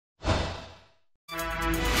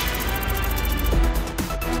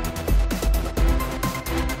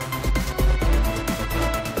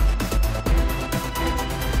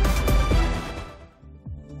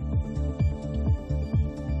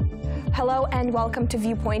and welcome to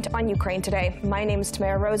Viewpoint on Ukraine today. My name is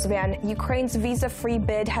Tamara Rosevan. Ukraine's visa-free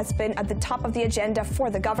bid has been at the top of the agenda for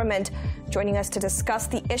the government. Joining us to discuss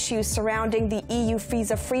the issues surrounding the EU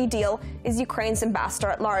visa-free deal is Ukraine's ambassador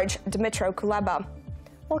at large, Dmytro Kuleba.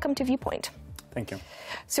 Welcome to Viewpoint. Thank you.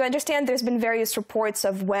 So I understand there's been various reports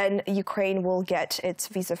of when Ukraine will get its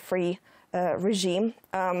visa-free regime.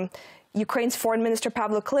 Ukraine's Foreign Minister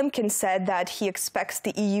Pavlo Klimkin said that he expects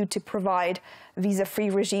the EU to provide visa-free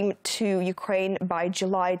regime to Ukraine by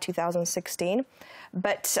July 2016.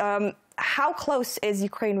 But how close is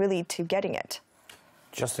Ukraine really to getting it?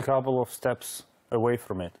 Just a couple of steps away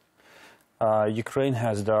from it. Ukraine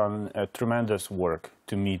has done a tremendous work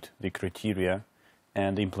to meet the criteria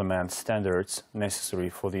and implement standards necessary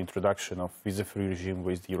for the introduction of visa-free regime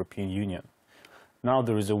with the European Union. Now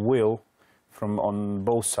there is a will on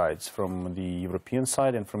both sides, from the European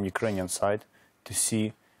side and from Ukrainian side, to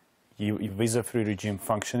see visa-free regime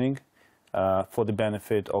functioning for the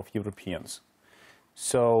benefit of Europeans.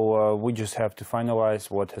 So we just have to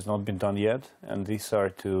finalize what has not been done yet, and these are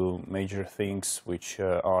two major things, which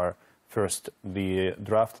are first the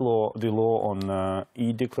draft law, the law on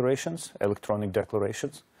e-declarations, electronic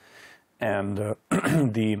declarations, and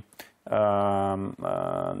the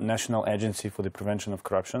National Agency for the Prevention of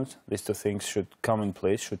Corruption. These two things should come in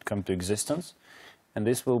place, should come to existence, and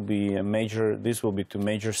this will be two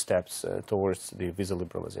major steps towards the visa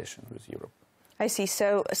liberalization with Europe. I see.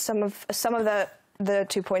 So some of the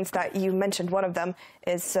 2 points that you mentioned, one of them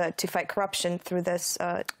is to fight corruption through this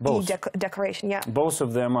e-declaration. Yeah. Both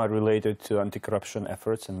of them are related to anti-corruption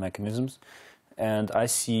efforts and mechanisms, and I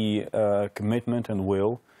see commitment and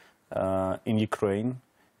will in Ukraine.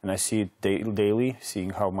 And I see it daily, seeing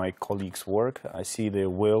how my colleagues work. I see their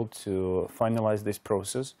will to finalize this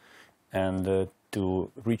process and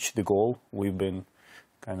to reach the goal we've been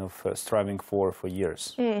kind of striving for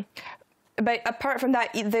years. But apart from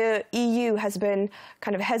that, the EU has been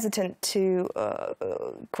kind of hesitant to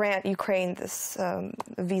grant Ukraine this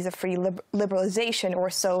visa-free liberalization, or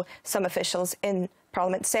so some officials in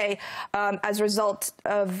Parliament say, as a result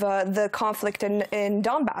of the conflict in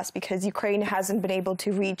Donbas, because Ukraine hasn't been able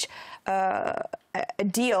to reach a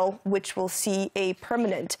deal which will see a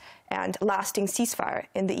permanent and lasting ceasefire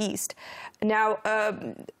in the east. Now,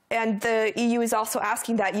 and the EU is also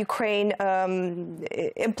asking that Ukraine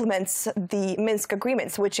implements the Minsk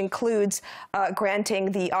agreements, which includes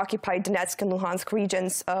granting the occupied Donetsk and Luhansk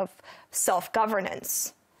regions of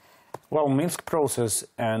self-governance. Well, Minsk process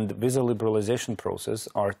and visa liberalization process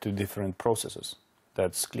are two different processes.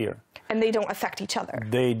 That's clear. And they don't affect each other.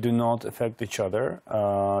 They do not affect each other.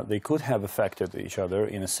 They could have affected each other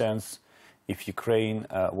in a sense if Ukraine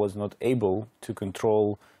was not able to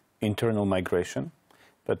control internal migration.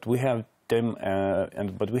 But we have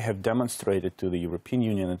demonstrated to the European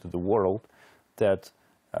Union and to the world that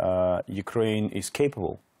Ukraine is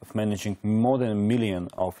capable of managing more than 1 million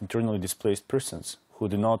of internally displaced persons who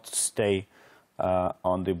do not stay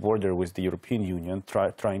on the border with the European Union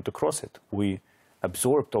trying to cross it. We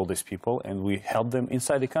absorbed all these people and we helped them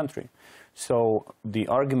inside the country. So the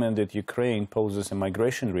argument that Ukraine poses a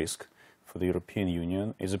migration risk for the European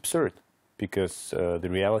Union is absurd, because the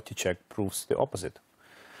reality check proves the opposite.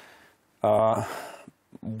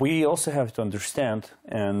 We also have to understand,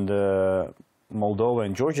 and Moldova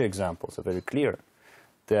and Georgia examples are very clear,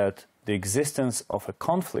 that the existence of a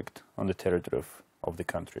conflict on the territory of the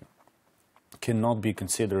country cannot be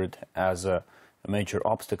considered as a major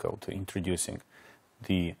obstacle to introducing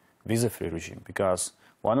the visa-free regime, because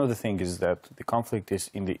one of the things is that the conflict is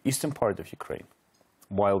in the eastern part of Ukraine,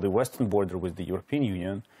 while the western border with the European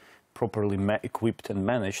Union, properly equipped and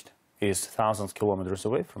managed, is thousands of kilometers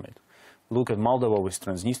away from it. Look at Moldova with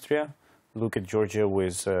Transnistria, look at Georgia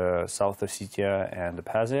with South Ossetia and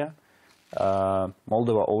Abkhazia.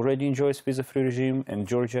 Moldova already enjoys visa-free regime, and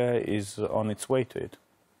Georgia is on its way to it.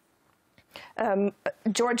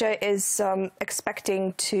 Georgia is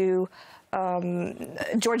expecting to.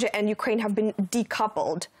 Georgia and Ukraine have been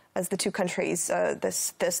decoupled as the two countries.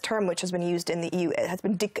 This term, which has been used in the EU, it has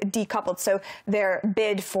been decoupled. So their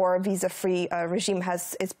bid for a visa-free regime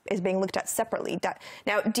is being looked at separately.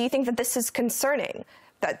 Now, do you think that this is concerning?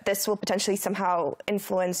 That this will potentially somehow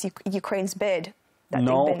influence Ukraine's bid?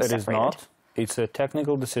 No, it is not. It's a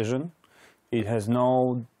technical decision. It has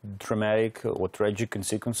no dramatic or tragic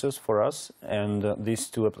consequences for us, and these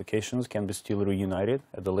two applications can be still reunited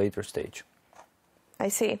at a later stage. I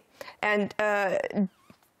see. And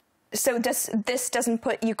so this doesn't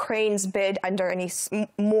put Ukraine's bid under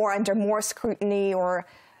more scrutiny, or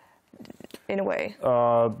in a way?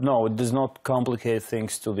 No, it does not complicate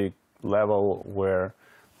things to the level where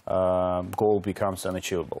goal becomes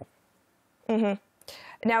unachievable.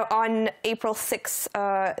 Now, on April 6th,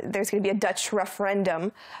 there's going to be a Dutch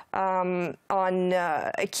referendum on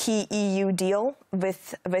a key EU deal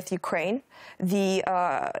with Ukraine, the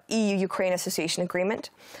EU-Ukraine Association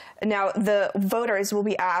Agreement. Now, the voters will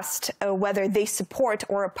be asked whether they support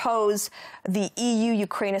or oppose the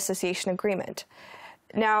EU-Ukraine Association Agreement.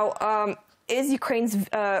 Now, is Ukraine's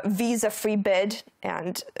visa-free bid,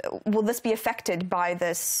 and will this be affected by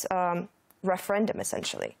this referendum,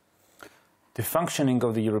 essentially? The functioning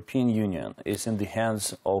of the European Union is in the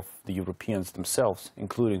hands of the Europeans themselves,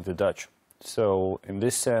 including the Dutch. So, in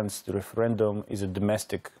this sense, the referendum is a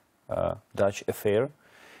domestic Dutch affair.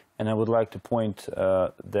 And I would like to point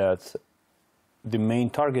that the main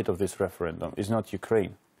target of this referendum is not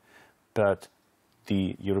Ukraine, but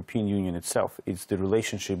the European Union itself. It's the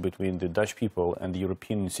relationship between the Dutch people and the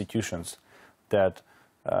European institutions that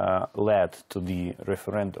led to the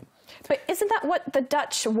referendum. But isn't that what the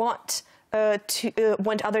Dutch want?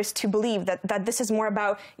 Want others to believe that this is more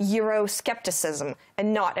about Euroscepticism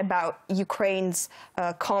and not about Ukraine's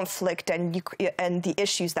conflict and the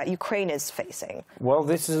issues that Ukraine is facing. Well,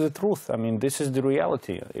 this is the truth. I mean, this is the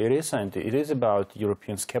reality. It is about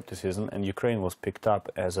European skepticism, and Ukraine was picked up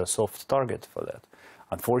as a soft target for that,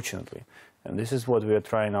 unfortunately. And this is what we are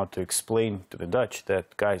trying now to explain to the Dutch, that,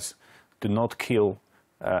 guys, do not kill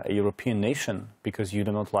a European nation because you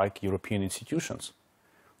do not like European institutions.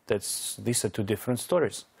 These are two different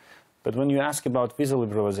stories. But when you ask about visa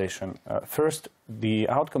liberalization, first, the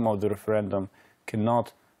outcome of the referendum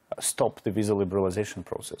cannot stop the visa liberalization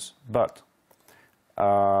process. But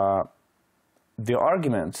the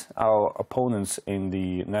argument our opponents in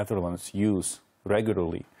the Netherlands use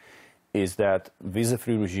regularly is that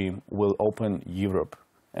visa-free regime will open Europe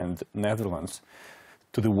and Netherlands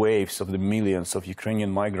to the waves of the millions of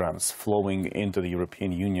Ukrainian migrants flowing into the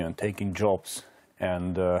European Union, taking jobs,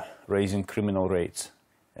 and raising criminal rates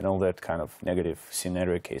and all that kind of negative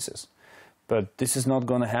scenario cases. But this is not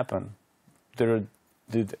going to happen.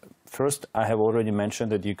 First, I have already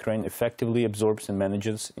mentioned that Ukraine effectively absorbs and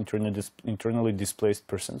manages internally displaced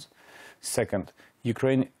persons. Second,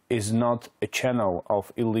 Ukraine is not a channel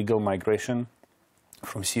of illegal migration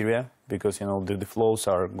from Syria, because the flows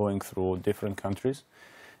are going through different countries.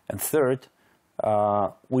 And third,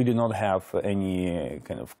 we do not have any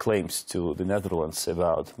kind of claims to the Netherlands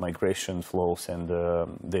about migration flows and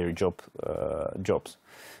their jobs.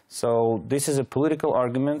 So this is a political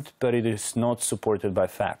argument, but it is not supported by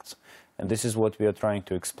facts. And this is what we are trying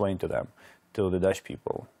to explain to them, to the Dutch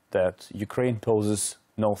people, that Ukraine poses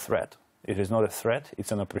no threat. It is not a threat,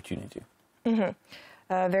 it's an opportunity. Mm-hmm.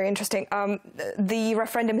 Very interesting. The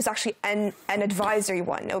referendum is actually an advisory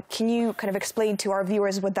one. Now, can you kind of explain to our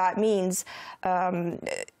viewers what that means? I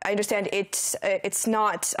understand it's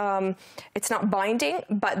not binding,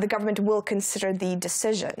 but the government will consider the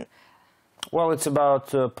decision. Well, it's about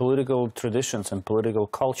political traditions and political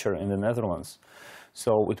culture in the Netherlands.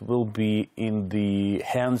 So it will be in the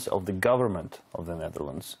hands of the government of the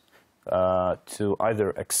Netherlands to either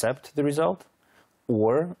accept the result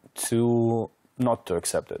or to not to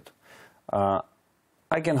accept it.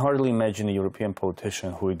 I can hardly imagine a European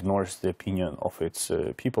politician who ignores the opinion of its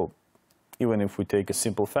people, even if we take a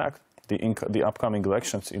simple fact, the upcoming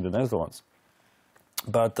elections in the Netherlands.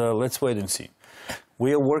 But let's wait and see.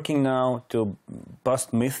 We are working now to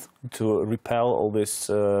bust myth, to repel all this,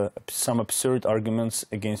 some absurd arguments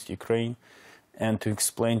against Ukraine, and to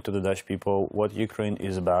explain to the Dutch people what Ukraine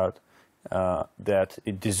is about, that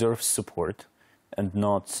it deserves support and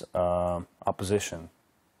not opposition.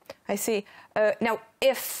 I see. Now,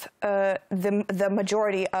 if the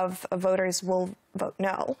majority of voters will vote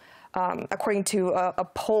no, according to a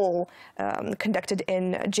poll conducted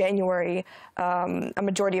in January, a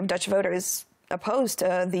majority of Dutch voters opposed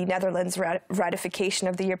the Netherlands' ratification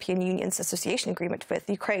of the European Union's association agreement with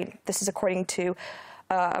Ukraine. This is according to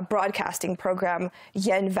a broadcasting program,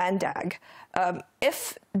 Jen van Dag.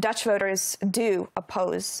 If Dutch voters do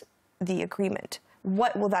oppose the agreement,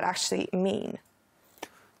 what will that actually mean?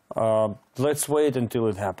 Let's wait until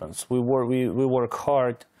it happens. We work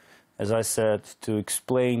hard, as I said, to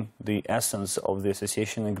explain the essence of the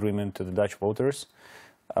association agreement to the Dutch voters.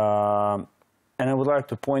 And I would like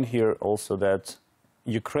to point here also that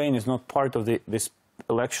Ukraine is not part of this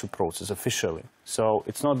election process officially. So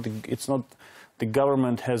it's not the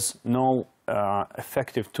government has no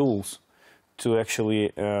effective tools to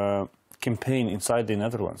actually campaign inside the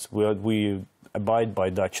Netherlands. We abide by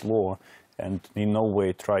Dutch law and in no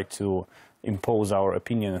way try to impose our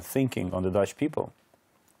opinion and thinking on the Dutch people.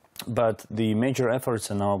 But the major efforts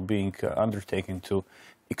are now being undertaken to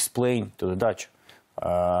explain to the Dutch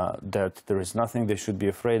that there is nothing they should be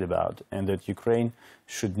afraid about, and that Ukraine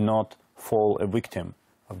should not fall a victim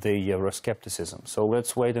of the Euroscepticism. So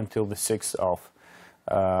let's wait until the 6th of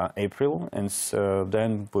April, and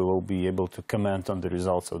then we will be able to comment on the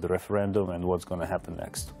results of the referendum and what's going to happen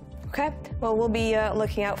next. Okay, well, we'll be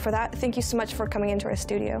looking out for that. Thank you so much for coming into our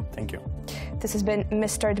studio. Thank you. This has been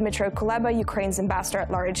Mr. Dmytro Kuleba, Ukraine's ambassador at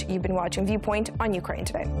large. You've been watching Viewpoint on Ukraine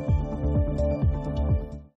Today.